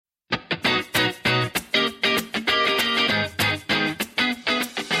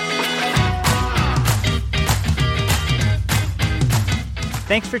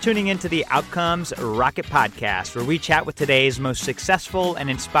Thanks for tuning in to the Outcomes Rocket Podcast, where we chat with today's most successful and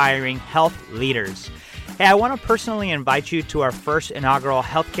inspiring health leaders. Hey, I want to personally invite you to our first inaugural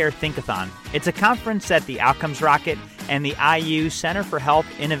Healthcare Think-a-thon. It's a conference that the Outcomes Rocket and the IU Center for Health,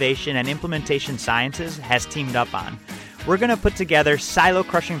 Innovation, and Implementation Sciences has teamed up on. We're going to put together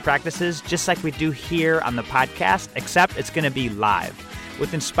silo-crushing practices just like we do here on the podcast, except it's going to be live.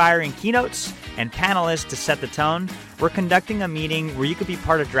 With inspiring keynotes and panelists to set the tone, we're conducting a meeting where you could be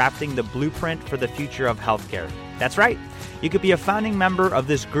part of drafting the blueprint for the future of healthcare. That's right. You could be a founding member of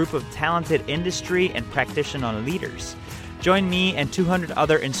this group of talented industry and practitioner leaders. Join me and 200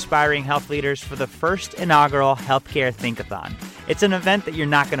 other inspiring health leaders for the first inaugural Healthcare Think-a-thon. It's an event that you're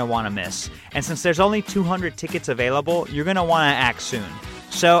not going to want to miss. And since there's only 200 tickets available, you're going to want to act soon.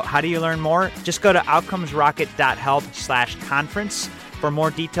 So how do you learn more? Just go to outcomesrocket.health/conference. For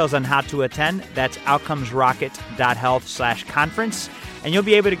more details on how to attend, that's outcomesrocket.health/conference. And you'll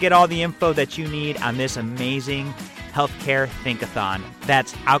be able to get all the info that you need on this amazing Healthcare Think-a-thon.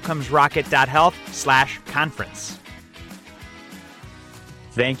 That's outcomesrocket.health/conference.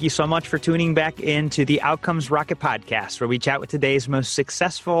 Thank you so much for tuning back into the Outcomes Rocket Podcast, where we chat with today's most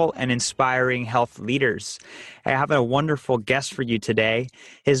successful and inspiring health leaders. I have a wonderful guest for you today.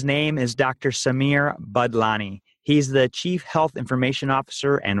 His name is Dr. Samir Badlani. He's the Chief Health Information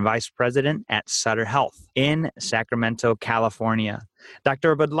Officer and Vice President at Sutter Health in Sacramento, California.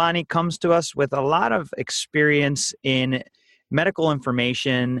 Dr. Badlani comes to us with a lot of experience in medical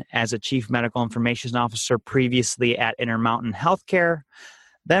information as a Chief Medical Information Officer previously at Intermountain Healthcare.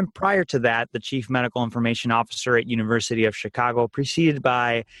 Then prior to that, the Chief Medical Information Officer at University of Chicago, preceded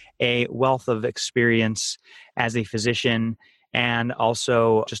by a wealth of experience as a physician and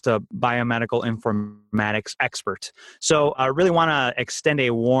also just a biomedical informatics expert. So I really want to extend a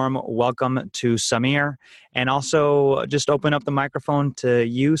warm welcome to Samir and also just open up the microphone to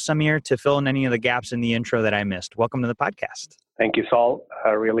you, Samir, to fill in any of the gaps in the intro that I missed. Welcome to the podcast. Thank you, Saul.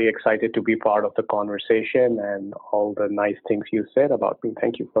 Really excited to be part of the conversation and all the nice things you said about me.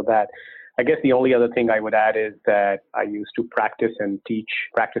 Thank you for that. I guess the only other thing I would add is that I used to practice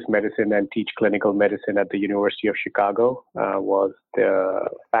medicine and teach clinical medicine at the University of Chicago, was the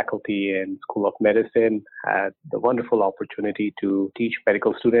faculty in School of Medicine, had the wonderful opportunity to teach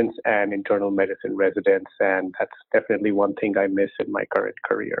medical students and internal medicine residents. And that's definitely one thing I miss in my current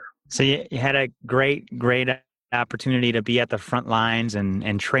career. So you had a great opportunity to be at the front lines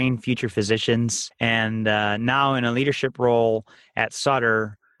and train future physicians. And now in a leadership role at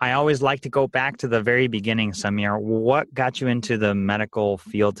Sutter, I always like to go back to the very beginning, Samir. What got you into the medical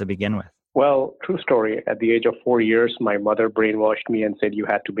field to begin with? Well, true story. At the age of 4 years, my mother brainwashed me and said, you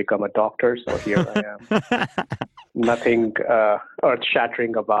had to become a doctor. So here I am. Nothing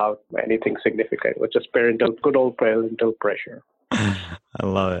earth-shattering about anything significant. It was just good old parental pressure. I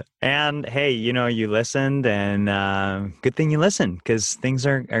love it. And hey, you listened, and good thing you listened because things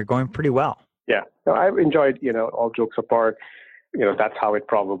are going pretty well. Yeah. No, I've enjoyed, all jokes apart. That's how it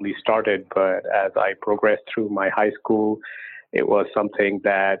probably started. But as I progressed through my high school, it was something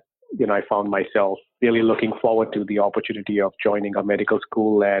that, I found myself really looking forward to the opportunity of joining a medical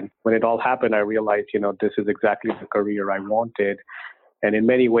school. And when it all happened, I realized, this is exactly the career I wanted. And in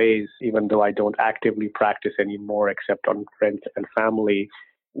many ways, even though I don't actively practice anymore, except on friends and family,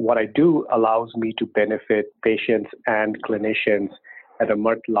 what I do allows me to benefit patients and clinicians at a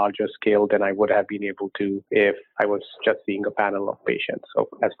much larger scale than I would have been able to if I was just seeing a panel of patients. So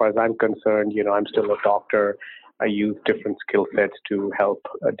as far as I'm concerned, I'm still a doctor. I use different skill sets to help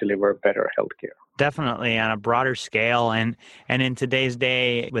deliver better healthcare. Definitely on a broader scale. And in today's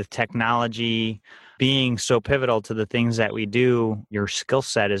day with technology being so pivotal to the things that we do, your skill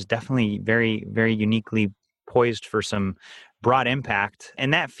set is definitely very, very uniquely poised for some broad impact. In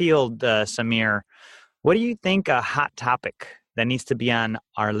that field, Samir, what do you think a hot topic that needs to be on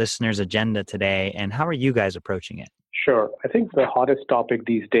our listeners' agenda today, and how are you guys approaching it? Sure. I think the hottest topic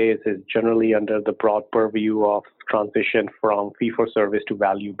these days is generally under the broad purview of transition from fee-for-service to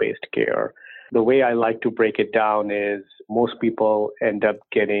value-based care. The way I like to break it down is most people end up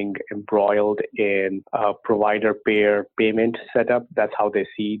getting embroiled in a provider-payer payment setup. That's how they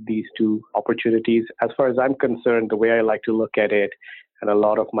see these two opportunities. As far as I'm concerned, the way I like to look at it, and a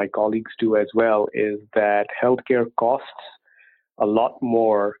lot of my colleagues do as well, is that healthcare costs a lot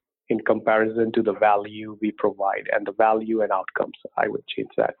more in comparison to the value we provide and the value and outcomes. I would change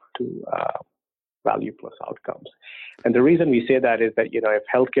that to value plus outcomes. And the reason we say that is that, if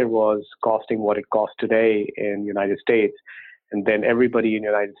healthcare was costing what it costs today in the United States, and then everybody in the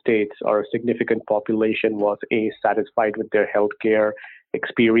United States or a significant population was satisfied with their healthcare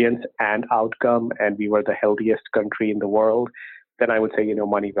experience and outcome, and we were the healthiest country in the world, then I would say,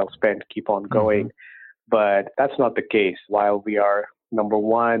 money well spent, keep on going. But that's not the case. While we are number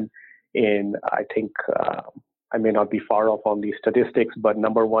one in, I think, I may not be far off on these statistics, but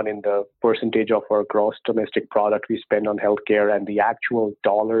number one in the percentage of our gross domestic product we spend on healthcare and the actual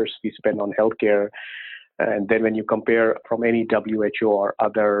dollars we spend on healthcare. And then when you compare from any WHO or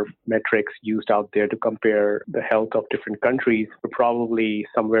other metrics used out there to compare the health of different countries, we're probably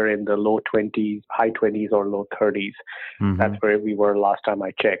somewhere in the low 20s, high 20s or low 30s. That's where we were last time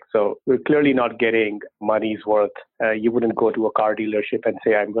I checked. So we're clearly not getting money's worth. You wouldn't go to a car dealership and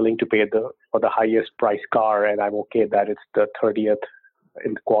say, I'm willing to pay for the highest price car and I'm okay that it's the 30th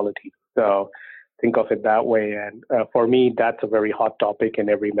in quality. So think of it that way. And for me, that's a very hot topic in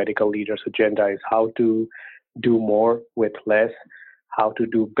every medical leader's agenda is how to do more with less, how to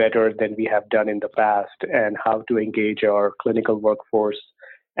do better than we have done in the past, and how to engage our clinical workforce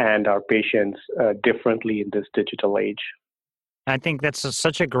and our patients differently in this digital age. I think that's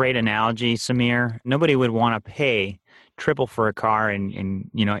such a great analogy, Samir. Nobody would want to pay triple for a car and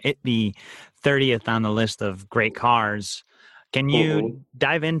it be 30th on the list of great cars. Can you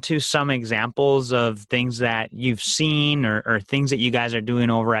dive into some examples of things that you've seen or things that you guys are doing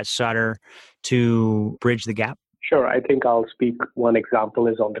over at Sutter to bridge the gap? Sure. I think I'll speak. One example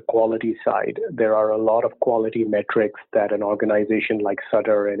is on the quality side. There are a lot of quality metrics that an organization like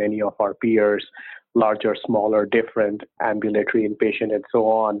Sutter and any of our peers, larger, smaller, different, ambulatory, inpatient, and so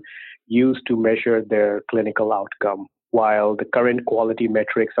on, use to measure their clinical outcome. While the current quality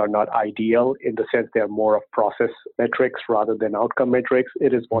metrics are not ideal in the sense they're more of process metrics rather than outcome metrics,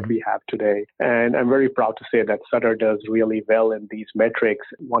 it is what we have today. And I'm very proud to say that Sutter does really well in these metrics.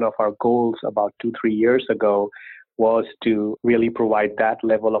 One of our goals about 2-3 years ago was to really provide that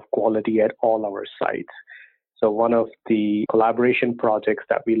level of quality at all our sites. So one of the collaboration projects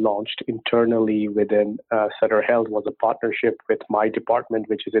that we launched internally within Sutter Health was a partnership with my department,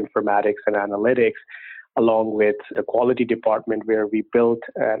 which is informatics and analytics, along with the quality department, where we built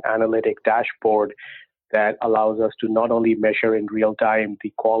an analytic dashboard that allows us to not only measure in real time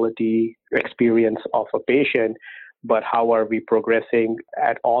the quality experience of a patient, but how are we progressing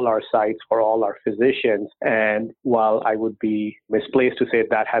at all our sites for all our physicians. And while I would be misplaced to say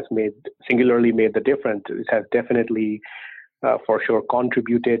that has singularly made the difference, it has definitely for sure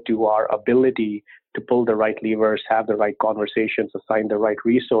contributed to our ability to pull the right levers, have the right conversations, assign the right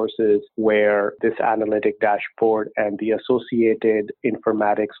resources, where this analytic dashboard and the associated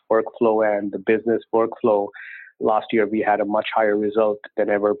informatics workflow and the business workflow, last year we had a much higher result than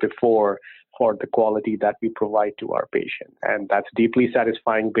ever before for the quality that we provide to our patients. And that's deeply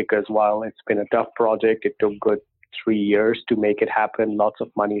satisfying because while it's been a tough project, it took good 3 years to make it happen, lots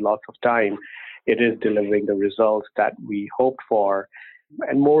of money, lots of time, it is delivering the results that we hoped for.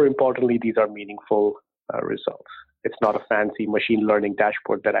 And more importantly, these are meaningful results. It's not a fancy machine learning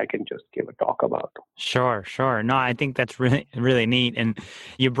dashboard that I can just give a talk about. Sure. No, I think that's really, really neat. And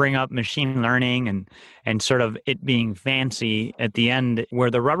you bring up machine learning and sort of it being fancy at the end.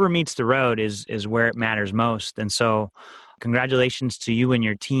 Where the rubber meets the road is where it matters most. And so congratulations to you and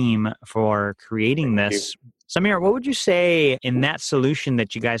your team for creating this. Samir, what would you say in that solution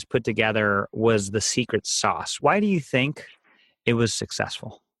that you guys put together was the secret sauce? Why do you think it was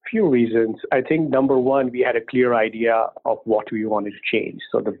successful? Few reasons. I think number one, we had a clear idea of what we wanted to change.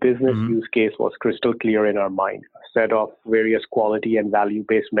 So the business use case was crystal clear in our mind. A set of various quality and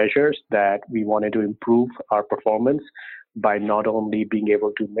value-based measures that we wanted to improve our performance by not only being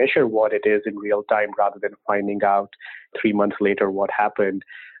able to measure what it is in real time rather than finding out 3 months later what happened,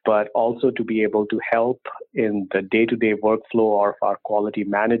 but also to be able to help in the day-to-day workflow of our quality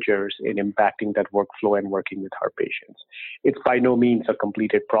managers in impacting that workflow and working with our patients. It's by no means a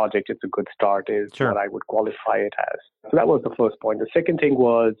completed project. It's a good start is what I would qualify it as. So that was the first point. The second thing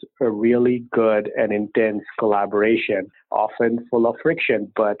was a really good and intense collaboration, often full of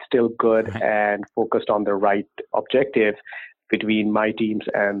friction, but still good and focused on the right objectives between my teams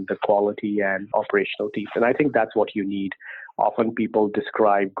and the quality and operational teams. And I think that's what you need. Often people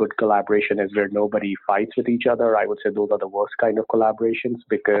describe good collaboration as where nobody fights with each other. I would say those are the worst kind of collaborations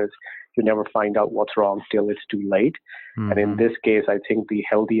because you never find out what's wrong till it's too late. And in this case, I think the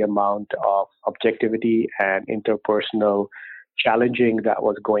healthy amount of objectivity and interpersonal challenging that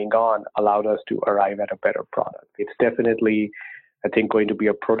was going on allowed us to arrive at a better product. It's definitely, I think, going to be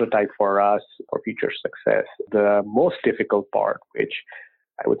a prototype for us for future success. The most difficult part, which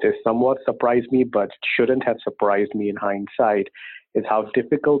I would say somewhat surprised me, but shouldn't have surprised me in hindsight, is how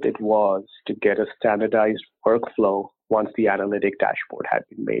difficult it was to get a standardized workflow once the analytic dashboard had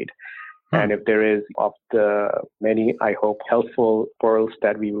been made. And if there is, of the many, I hope, helpful pearls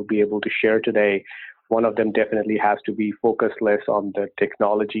that we will be able to share today, One of them definitely has to be focus less on the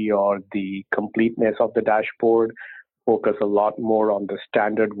technology or the completeness of the dashboard, focus a lot more on the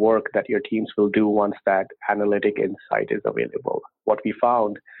standard work that your teams will do once that analytic insight is available. What we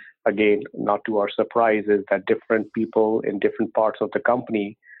found, again, not to our surprise, is that different people in different parts of the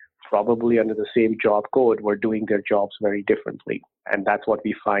company, probably under the same job code, were doing their jobs very differently. And that's what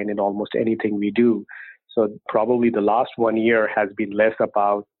we find in almost anything we do. So probably the last 1 year has been less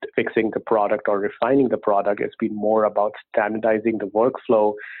about fixing the product or refining the product. It's been more about standardizing the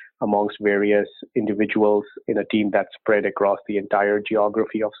workflow amongst various individuals in a team that's spread across the entire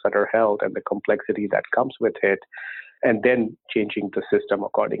geography of Sutter Health and the complexity that comes with it, and then changing the system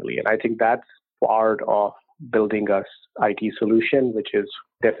accordingly. And I think that's part of building a IT solution, which is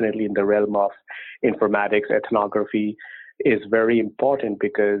definitely in the realm of informatics, ethnography, is very important,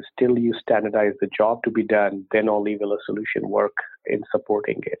 because till you standardize the job to be done, then only will a solution work in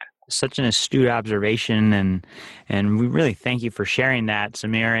supporting it. Such an astute observation, and we really thank you for sharing that,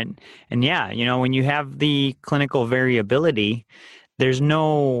 Samir. And yeah, when you have the clinical variability, there's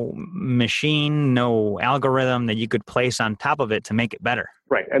no machine, no algorithm that you could place on top of it to make it better.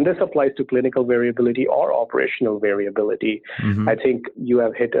 Right. And this applies to clinical variability or operational variability. Mm-hmm. I think you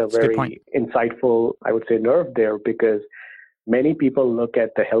have hit a very insightful, I would say, nerve there, because many people look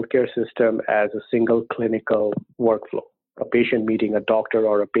at the healthcare system as a single clinical workflow, a patient meeting a doctor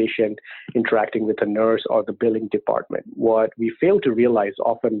or a patient interacting with a nurse or the billing department. What we fail to realize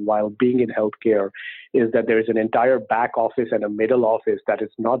often while being in healthcare is that there is an entire back office and a middle office that is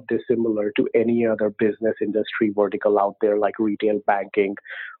not dissimilar to any other business industry vertical out there, like retail, banking,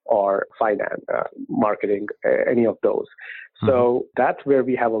 or finance, marketing, any of those. Mm-hmm. So that's where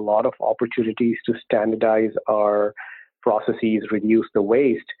we have a lot of opportunities to standardize our processes, reduce the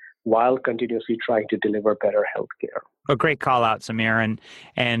waste, while continuously trying to deliver better healthcare. A great call out, Samir,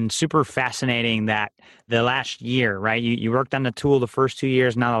 and super fascinating that the last year, right? You worked on the tool the first 2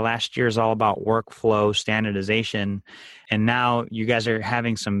 years. Now the last year is all about workflow standardization. And now you guys are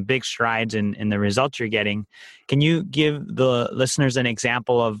having some big strides in the results you're getting. Can you give the listeners an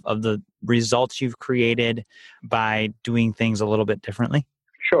example of the results you've created by doing things a little bit differently?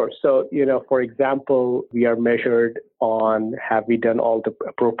 Sure. So, for example, we are measured on have we done all the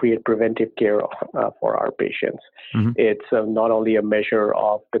appropriate preventive care for our patients. Mm-hmm. It's not only a measure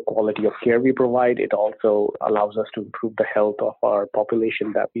of the quality of care we provide, it also allows us to improve the health of our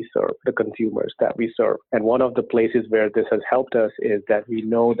population that we serve, the consumers that we serve. And one of the places where this has helped us is that we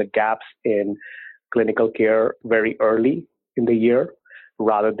know the gaps in clinical care very early in the year,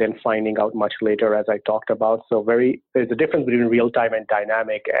 rather than finding out much later, as I talked about. So there's a difference between real time and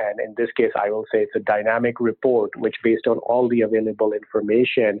dynamic. And in this case, I will say it's a dynamic report, which based on all the available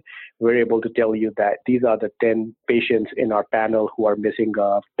information, we're able to tell you that these are the 10 patients in our panel who are missing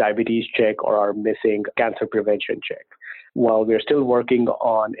a diabetes check or are missing cancer prevention check. While we're still working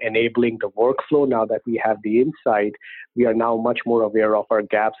on enabling the workflow, now that we have the insight, we are now much more aware of our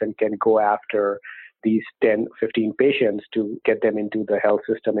gaps and can go after these 10, 15 patients to get them into the health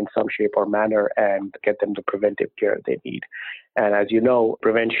system in some shape or manner and get them the preventive care they need. And as you know,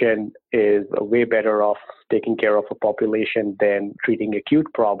 prevention is a way better off taking care of a population than treating acute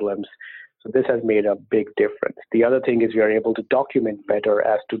problems. So this has made a big difference. The other thing is we are able to document better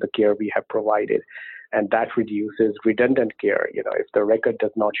as to the care we have provided. And that reduces redundant care. If the record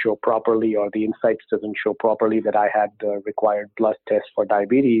does not show properly or the insights doesn't show properly that I had the required blood test for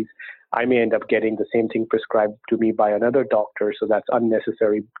diabetes, I may end up getting the same thing prescribed to me by another doctor. So that's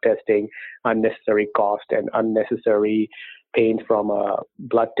unnecessary testing, unnecessary cost, and unnecessary pain from a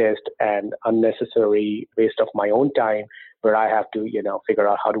blood test and unnecessary waste of my own time where I have to, figure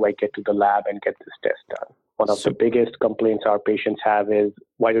out how do I get to the lab and get this test done. One of the biggest complaints our patients have is,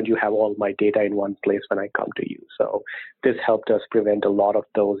 why don't you have all my data in one place when I come to you? So this helped us prevent a lot of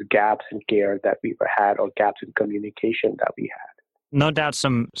those gaps in care that we had or gaps in communication that we had. No doubt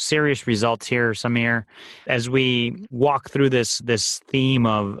some serious results here, Samir. As we walk through this theme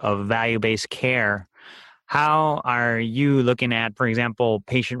of value-based care, how are you looking at, for example,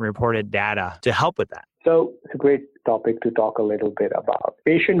 patient-reported data to help with that? So it's a great topic to talk a little bit about.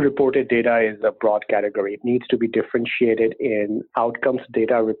 Patient-reported data is a broad category. It needs to be differentiated in outcomes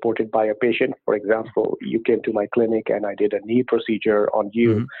data reported by a patient. For example, you came to my clinic and I did a knee procedure on you.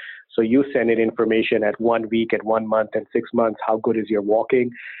 Mm-hmm. So you send in information at 1 week, at 1 month, and 6 months. How good is your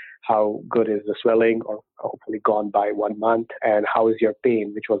walking? How good is the swelling, or hopefully gone by 1 month? And how is your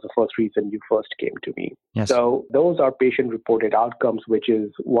pain, which was the first reason you first came to me? Yes. So those are patient-reported outcomes, which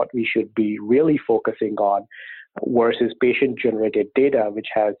is what we should be really focusing on, versus patient-generated data, which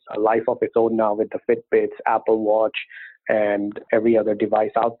has a life of its own now with the Fitbits, Apple Watch, and every other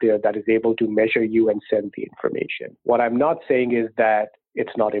device out there that is able to measure you and send the information. What I'm not saying is that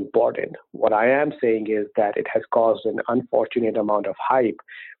it's not important. What I am saying is that it has caused an unfortunate amount of hype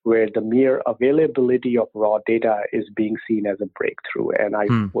where the mere availability of raw data is being seen as a breakthrough, and I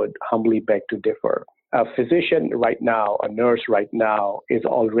would humbly beg to differ. A physician right now, a nurse right now, is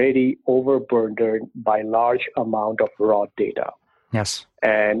already overburdened by large amount of raw data. Yes.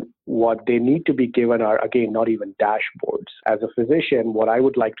 And what they need to be given are, again, not even dashboards. As a physician, what I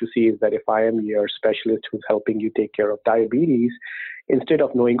would like to see is that if I am your specialist who's helping you take care of diabetes, instead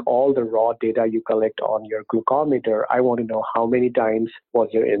of knowing all the raw data you collect on your glucometer, I want to know how many times was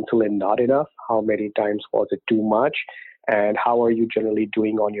your insulin not enough, how many times was it too much, and how are you generally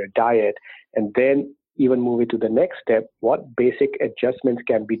doing on your diet. And then even move it to the next step, what basic adjustments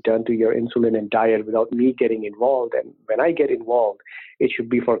can be done to your insulin and diet without me getting involved. And when I get involved, it should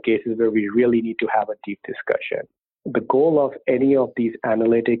be for cases where we really need to have a deep discussion. The goal of any of these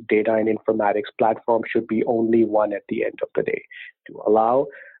analytic data and informatics platforms should be only one at the end of the day, to allow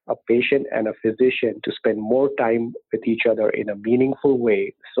a patient and a physician to spend more time with each other in a meaningful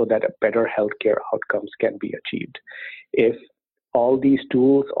way so that a better healthcare outcomes can be achieved. If all these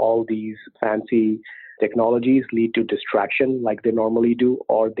tools, all these fancy technologies lead to distraction like they normally do,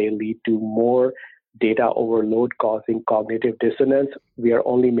 or they lead to more data overload causing cognitive dissonance, we are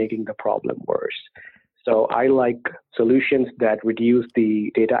only making the problem worse. So I like solutions that reduce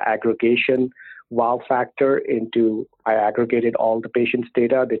the data aggregation wow factor into, I aggregated all the patient's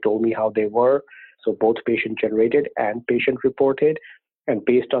data, they told me how they were, so both patient generated and patient reported. And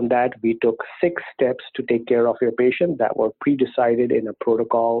based on that, we took 6 steps to take care of your patient that were pre-decided in a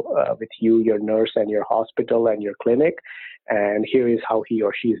protocol with you, your nurse, and your hospital and your clinic. And here is how he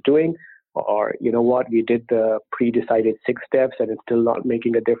or she is doing. Or, you know what, we did the pre-decided 6 steps and it's still not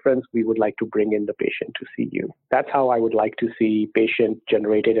making a difference. We would like to bring in the patient to see you. That's how I would like to see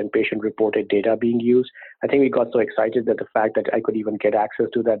patient-generated and patient-reported data being used. I think we got so excited that the fact that I could even get access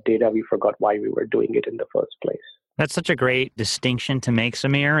to that data, we forgot why we were doing it in the first place. That's such a great distinction to make,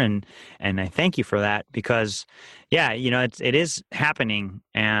 Samir, and I thank you for that because, yeah, it is happening,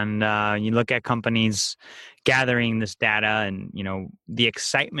 and you look at companies gathering this data, and the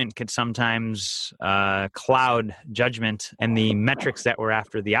excitement could sometimes cloud judgment and the metrics that we're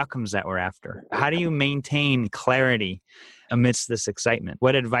after, the outcomes that we're after. How do you maintain clarity amidst this excitement?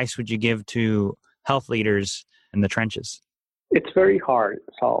 What advice would you give to health leaders in the trenches? It's very hard.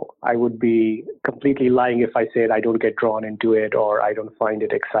 So I would be completely lying if I said I don't get drawn into it or I don't find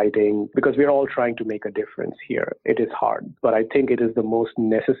it exciting, because we're all trying to make a difference here. It is hard, but I think it is the most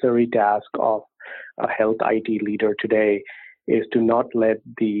necessary task of a health IT leader today, is to not let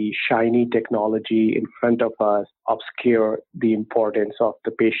the shiny technology in front of us obscure the importance of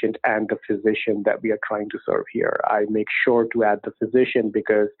the patient and the physician that we are trying to serve here. I make sure to add the physician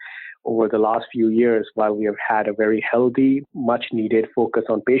because over the last few years, while we have had a very healthy, much needed focus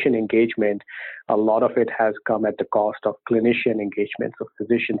on patient engagement, a lot of it has come at the cost of clinician engagement, so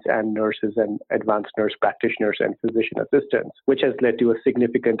physicians and nurses and advanced nurse practitioners and physician assistants, which has led to a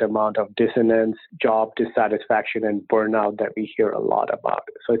significant amount of dissonance, job dissatisfaction, and burnout that we hear a lot about.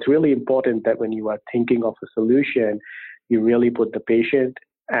 So it's really important that when you are thinking of a solution, you really put the patient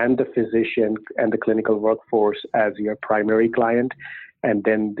and the physician and the clinical workforce as your primary client, and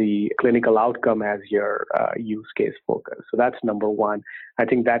then the clinical outcome as your use case focus. So that's number one. I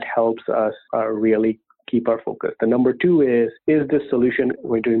think that helps us really keep our focus. The number two is this solution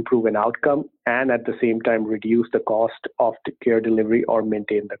going to improve an outcome and at the same time reduce the cost of the care delivery or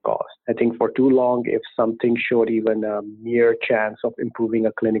maintain the cost? I think for too long, if something showed even a mere chance of improving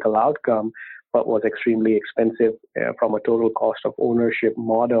a clinical outcome, but was extremely expensive from a total cost of ownership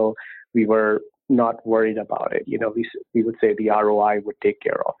model, we were not worried about it. We would say the ROI would take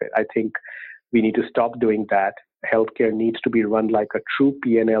care of it. I think we need to stop doing that. Healthcare needs to be run like a true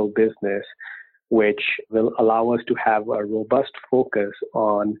P&L business, which will allow us to have a robust focus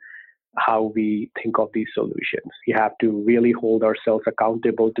on how we think of these solutions. We have to really hold ourselves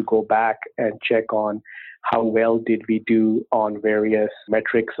accountable to go back and check on how well did we do on various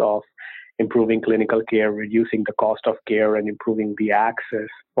metrics of improving clinical care, reducing the cost of care, and improving the access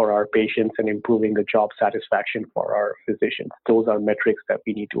for our patients and improving the job satisfaction for our physicians. Those are metrics that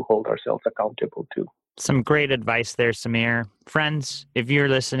we need to hold ourselves accountable to. Some great advice there, Samir. Friends, if you're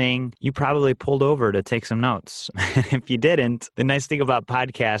listening, you probably pulled over to take some notes. If you didn't, the nice thing about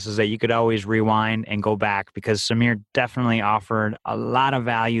podcasts is that you could always rewind and go back, because Samir definitely offered a lot of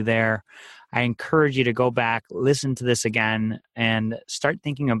value there. I encourage you to go back, listen to this again, and start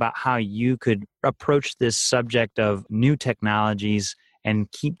thinking about how you could approach this subject of new technologies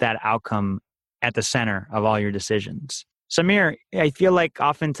and keep that outcome at the center of all your decisions. Samir, I feel like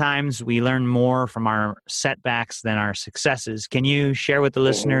oftentimes we learn more from our setbacks than our successes. Can you share with the Mhm.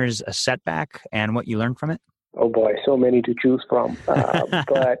 listeners a setback and what you learned from it? Oh boy, so many to choose from.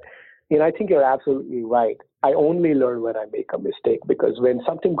 But I think you're absolutely right. I only learn when I make a mistake because when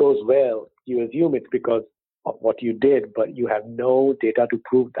something goes well, you assume it's because of what you did, but you have no data to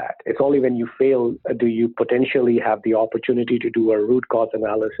prove that. It's only when you fail do you potentially have the opportunity to do a root cause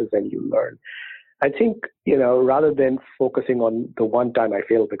analysis and you learn. I think, rather than focusing on the one time I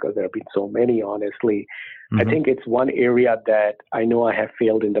failed, because there have been so many, honestly, I Hmm. think it's one area that I know I have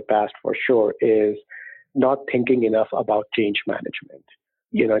failed in the past for sure is not thinking enough about change management.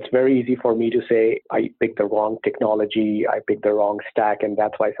 It's very easy for me to say I picked the wrong technology, I picked the wrong stack, and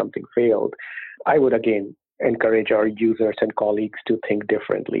that's why something failed. I would again encourage our users and colleagues to think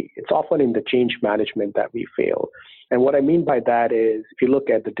differently. It's often in the change management that we fail. And what I mean by that is if you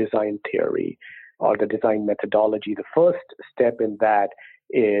look at the design theory or the design methodology, the first step in that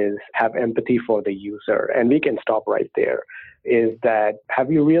is have empathy for the user. And we can stop right there. Is that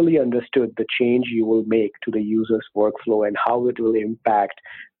have you really understood the change you will make to the user's workflow and how it will impact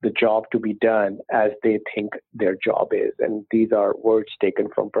the job to be done as they think their job is? And these are words taken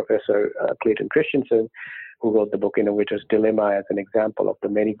from Professor Clayton Christensen, who wrote the book Innovator's Dilemma as an example of the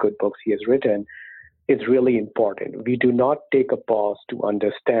many good books he has written. It's really important. We do not take a pause to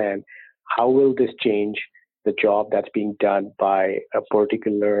understand how will this change the job that's being done by a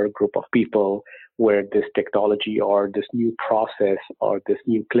particular group of people where this technology or this new process or this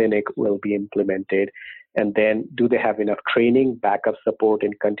new clinic will be implemented. And then do they have enough training, backup support,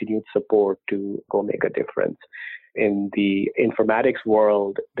 and continued support to go make a difference? In the informatics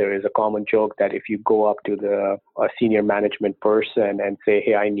world, there is a common joke that if you go up to a senior management person and say,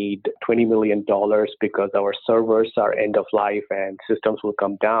 hey, I need $20 million because our servers are end of life and systems will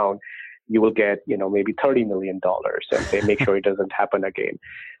come down, you will get, maybe $30 million and say, make sure it doesn't happen again.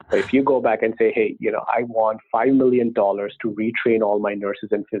 But if you go back and say, hey, I want $5 million to retrain all my nurses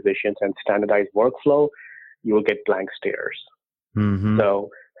and physicians and standardize workflow, you will get blank stares. Hmm. So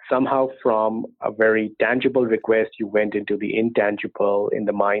somehow from a very tangible request, you went into the intangible in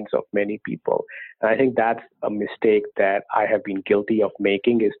the minds of many people. And I think that's a mistake that I have been guilty of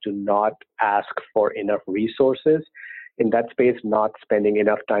making, is to not ask for enough resources in that space, not spending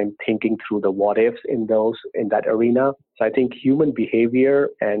enough time thinking through the what ifs in that arena. So I think human behavior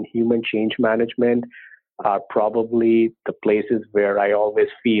and human change management are probably the places where I always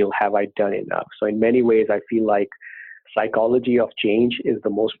feel, have I done enough? So in many ways, I feel like psychology of change is the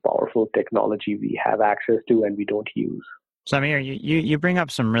most powerful technology we have access to and we don't use. Samir, you bring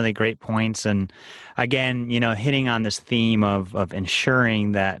up some really great points. And again, hitting on this theme of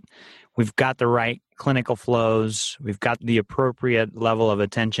ensuring that we've got the right clinical flows, we've got the appropriate level of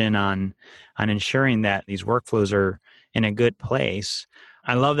attention on ensuring that these workflows are in a good place.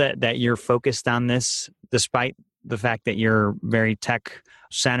 I love that you're focused on this, despite the fact that you're very tech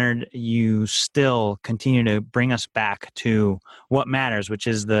centered. You still continue to bring us back to what matters, which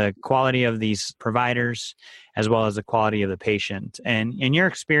is the quality of these providers as well as the quality of the patient. And in your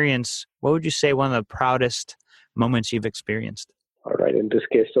experience, what would you say one of the proudest moments you've experienced? All right, in this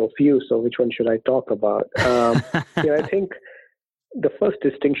case, so few. So which one should I talk about? I think the first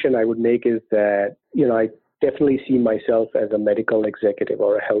distinction I would make is that, I definitely see myself as a medical executive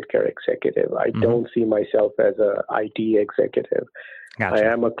or a healthcare executive. I don't see myself as a IT executive. I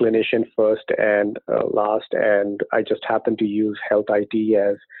Gotcha. am a clinician first and last, and I just happen to use health IT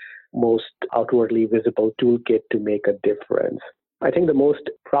as most outwardly visible toolkit to make a difference. I think the most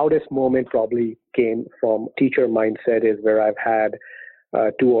proudest moment probably came from teacher mindset, is where I've had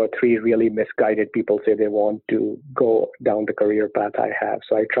two or three really misguided people say they want to go down the career path I have.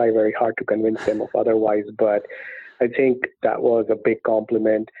 So I try very hard to convince them of otherwise, but I think that was a big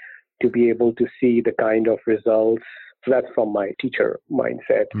compliment to be able to see the kind of results. So that's from my teacher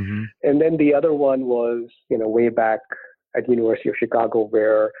mindset. Hmm. And then the other one was, way back at University of Chicago,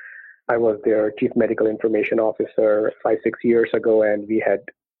 where I was their chief medical information officer 5-6 years ago, and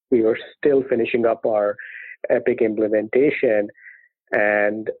we were still finishing up our Epic implementation.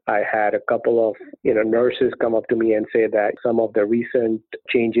 And I had a couple of nurses come up to me and say that some of the recent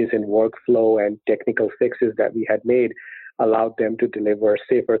changes in workflow and technical fixes that we had made allowed them to deliver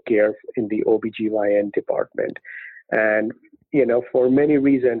safer care in the OBGYN department. And for many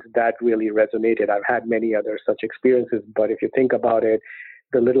reasons, that really resonated. I've had many other such experiences, but if you think about it,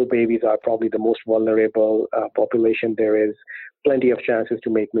 the little babies are probably the most vulnerable population. There is plenty of chances to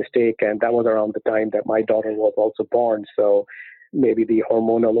make mistake, and that was around the time that my daughter was also born. So maybe the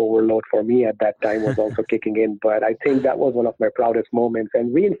hormonal overload for me at that time was also kicking in. But I think that was one of my proudest moments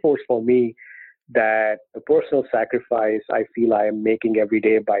and reinforced for me that the personal sacrifice I feel I am making every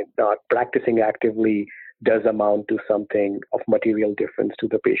day by not practicing actively does amount to something of material difference to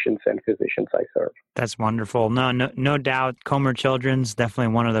the patients and physicians I serve. That's wonderful. No doubt. Comer Children's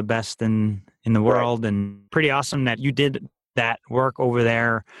definitely one of the best in the world, and pretty awesome that you did that work over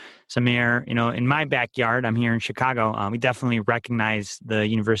there, Samir. In my backyard, I'm here in Chicago. We definitely recognize the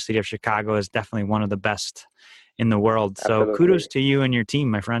University of Chicago as definitely one of the best in the world. So Absolutely. kudos to you and your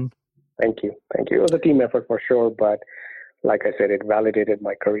team, my friend. Thank you. It was a team effort for sure, but like I said, it validated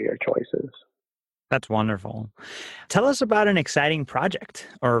my career choices. That's wonderful. Tell us about an exciting project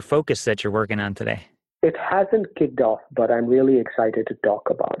or focus that you're working on today. It hasn't kicked off, but I'm really excited to talk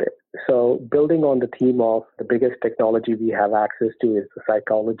about it. So building on the theme of the biggest technology we have access to is the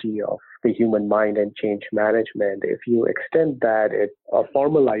psychology of the human mind and change management. If you extend that or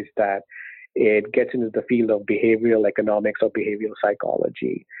formalize that, it gets into the field of behavioral economics or behavioral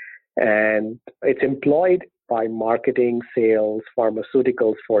psychology. And it's employed by marketing, sales,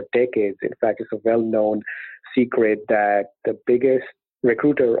 pharmaceuticals for decades. In fact, it's a well-known secret that the biggest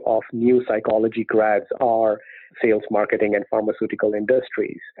recruiter of new psychology grads are sales, marketing, and pharmaceutical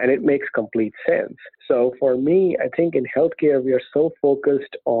industries. And it makes complete sense. So for me, I think in healthcare, we are so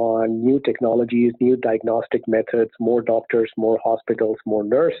focused on new technologies, new diagnostic methods, more doctors, more hospitals, more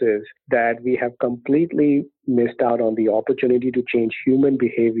nurses, that we have completely missed out on the opportunity to change human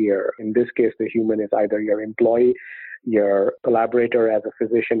behavior. In this case, the human is either your employee, your collaborator as a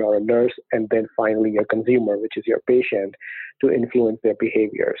physician or a nurse, and then finally your consumer, which is your patient, to influence their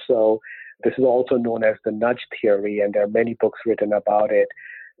behavior. So this is also known as the nudge theory, and there are many books written about it,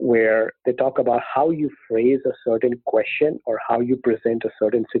 where they talk about how you phrase a certain question or how you present a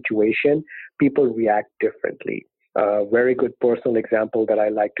certain situation, people react differently. A very good personal example that I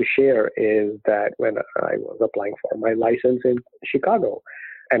like to share is that when I was applying for my license in Chicago,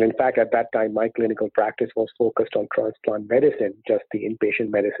 and in fact, at that time, my clinical practice was focused on transplant medicine, just the inpatient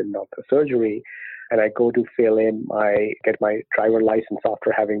medicine, not the surgery. And I go to get my driver license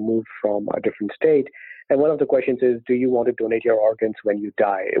after having moved from a different state. And one of the questions is, do you want to donate your organs when you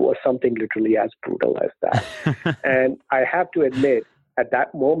die? It was something literally as brutal as that. And I have to admit, at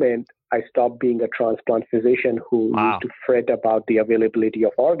that moment, I stopped being a transplant physician who used to fret about the availability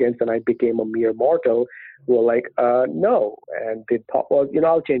of organs, and I became a mere mortal who were like, no. And they thought, well,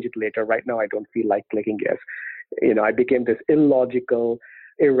 I'll change it later. Right now, I don't feel like clicking yes. I became this illogical,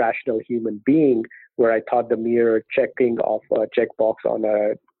 irrational human being where I thought the mere checking of a checkbox on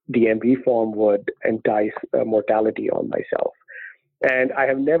a DMV form would entice mortality on myself. And I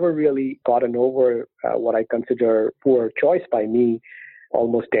have never really gotten over what I consider poor choice by me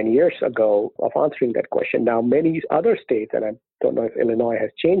almost 10 years ago of answering that question. Now, many other states, and I don't know if Illinois has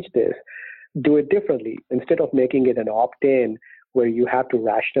changed this, do it differently. Instead of making it an opt-in where you have to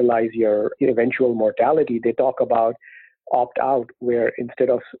rationalize your eventual mortality, they talk about opt-out, where instead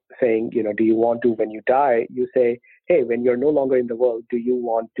of saying, do you want to when you die, you say, hey, when you're no longer in the world, do you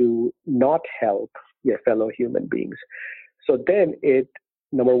want to not help your fellow human beings? So then it,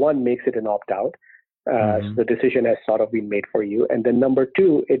 number one, makes it an opt-out. So the decision has sort of been made for you. And then number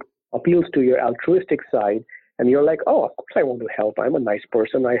two, it appeals to your altruistic side. And you're like, oh, of course I want to help. I'm a nice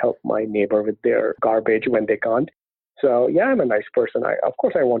person. I help my neighbor with their garbage when they can't. So yeah, I'm a nice person. Of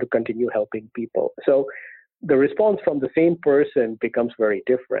course I want to continue helping people. So the response from the same person becomes very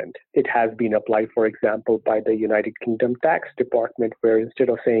different. It has been applied, for example, by the United Kingdom Tax Department, where instead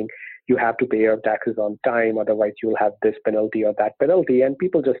of saying you have to pay your taxes on time, otherwise you'll have this penalty or that penalty, and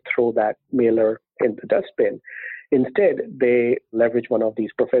people just throw that mailer in the dustbin. Instead, they leverage one of these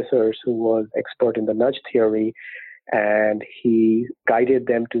professors who was expert in the nudge theory, and he guided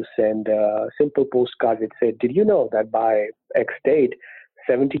them to send a simple postcard that said, did you know that by X date,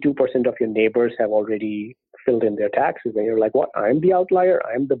 72% of your neighbors have already filled in their taxes? And you're like, what? I'm the outlier?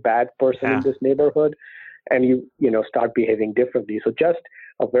 I'm the bad person in this neighborhood? And you start behaving differently. So just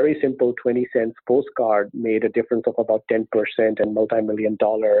a very simple 20 cents postcard made a difference of about 10% and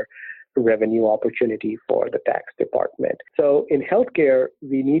multi-million-dollar revenue opportunity for the tax department. So in healthcare,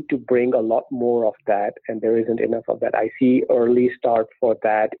 we need to bring a lot more of that, and there isn't enough of that. I see early start for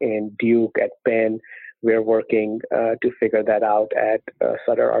that in Duke, at Penn. We're working to figure that out at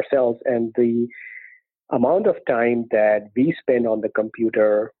Sutter ourselves. And the amount of time that we spend on the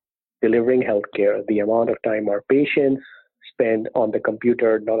computer delivering healthcare, the amount of time our patients spend on the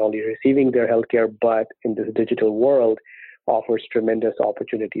computer, not only receiving their healthcare, but in this digital world, offers tremendous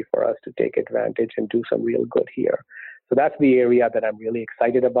opportunity for us to take advantage and do some real good here. So that's the area that I'm really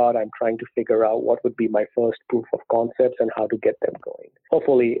excited about. I'm trying to figure out what would be my first proof of concepts and how to get them going.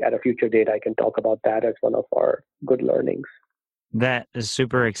 Hopefully, at a future date, I can talk about that as one of our good learnings. That is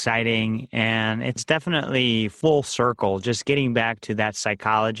super exciting. And it's definitely full circle, just getting back to that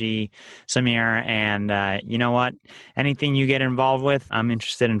psychology, Samir. And you know what? Anything you get involved with, I'm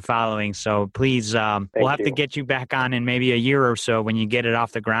interested in following. So please, we'll have to get you back on in maybe a year or so when you get it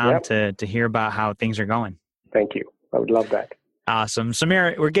off the ground to hear about how things are going. Thank you. I would love that. Awesome.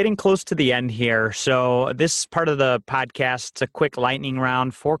 Samir, we're getting close to the end here. So this part of the podcast, it's a quick lightning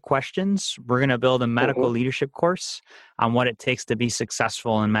round, 4 questions. We're going to build a medical leadership course on what it takes to be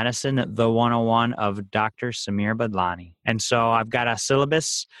successful in medicine, the 101 of Dr. Samir Badlani. And so I've got a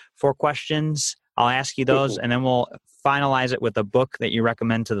syllabus, 4 questions. I'll ask you those, and then we'll finalize it with a book that you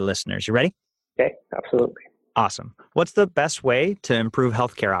recommend to the listeners. You ready? Okay, absolutely. Awesome. What's the best way to improve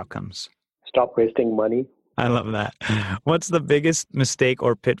healthcare outcomes? Stop wasting money. I love that. What's the biggest mistake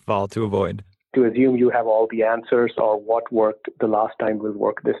or pitfall to avoid? To assume you have all the answers, or what worked the last time will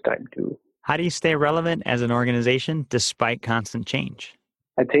work this time too. How do you stay relevant as an organization despite constant change?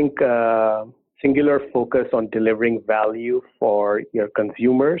 I think singular focus on delivering value for your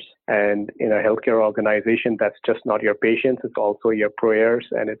consumers, and in a healthcare organization, that's just not your patients, it's also your payers,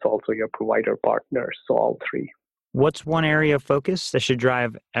 and it's also your provider partners. So all 3. What's one area of focus that should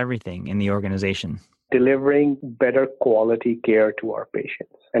drive everything in the organization? Delivering better quality care to our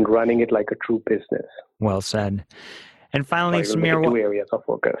patients and running it like a true business. Well said. And finally, Samir, 2 areas of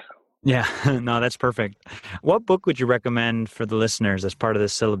focus. Yeah, no, that's perfect. What book would you recommend for the listeners as part of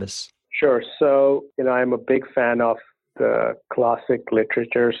this syllabus? Sure. So, I'm a big fan of the classic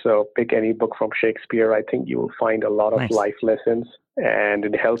literature. So pick any book from Shakespeare. I think you will find a lot of life lessons. And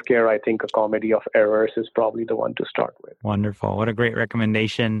in healthcare, I think A Comedy of Errors is probably the one to start with. Wonderful. What a great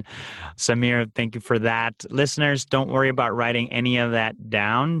recommendation. Samir, thank you for that. Listeners, don't worry about writing any of that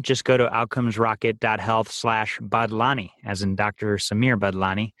down. Just go to outcomesrocket.health/Badlani, as in Dr. Samir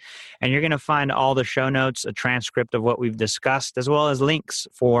Badlani. And you're going to find all the show notes, a transcript of what we've discussed, as well as links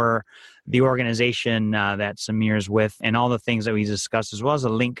for the organization that Samir's with and all the things that we discussed, as well as a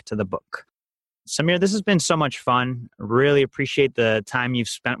link to the book. Samir, this has been so much fun. Really appreciate the time you've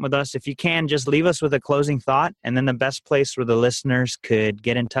spent with us. If you can, just leave us with a closing thought and then the best place where the listeners could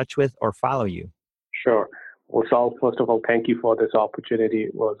get in touch with or follow you. Sure. Well, Saul, first of all, thank you for this opportunity.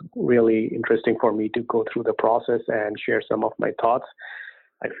 It was really interesting for me to go through the process and share some of my thoughts.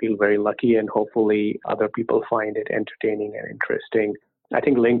 I feel very lucky, and hopefully other people find it entertaining and interesting. I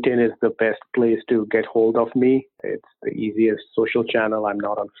think LinkedIn is the best place to get hold of me. It's the easiest social channel. I'm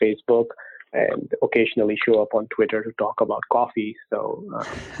not on Facebook, and occasionally show up on Twitter to talk about coffee. So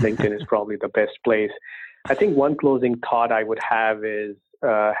LinkedIn is probably the best place. I think one closing thought I would have is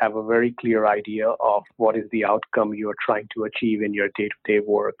have a very clear idea of what is the outcome you are trying to achieve in your day-to-day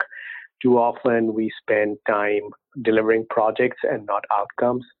work. Too often we spend time delivering projects and not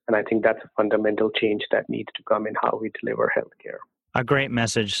outcomes. And I think that's a fundamental change that needs to come in how we deliver healthcare. A great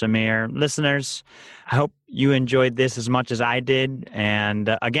message, Samir. Listeners, I hope you enjoyed this as much as I did.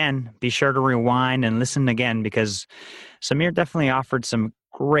 And again, be sure to rewind and listen again, because Samir definitely offered some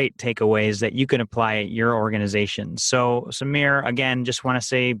great takeaways that you can apply at your organization. So Samir, again, just want to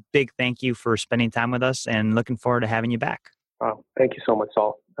say big thank you for spending time with us and looking forward to having you back. Wow. Thank you so much,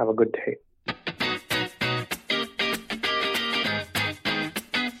 Saul. Have a good day.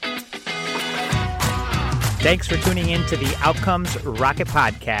 Thanks for tuning in to the Outcomes Rocket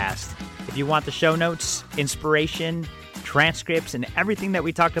Podcast. If you want the show notes, inspiration, transcripts, and everything that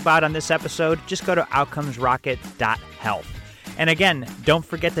we talked about on this episode, just go to outcomesrocket.health. And again, don't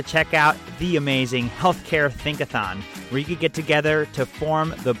forget to check out the amazing Healthcare Think-a-thon, where you can get together to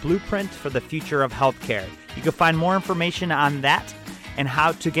form the blueprint for the future of healthcare. You can find more information on that and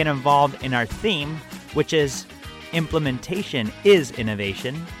how to get involved in our theme, which is Implementation is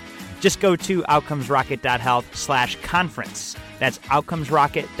Innovation. Just go to outcomesrocket.health/conference. That's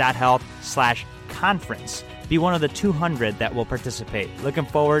outcomesrocket.health/conference. Be one of the 200 that will participate. Looking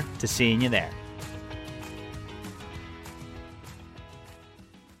forward to seeing you there.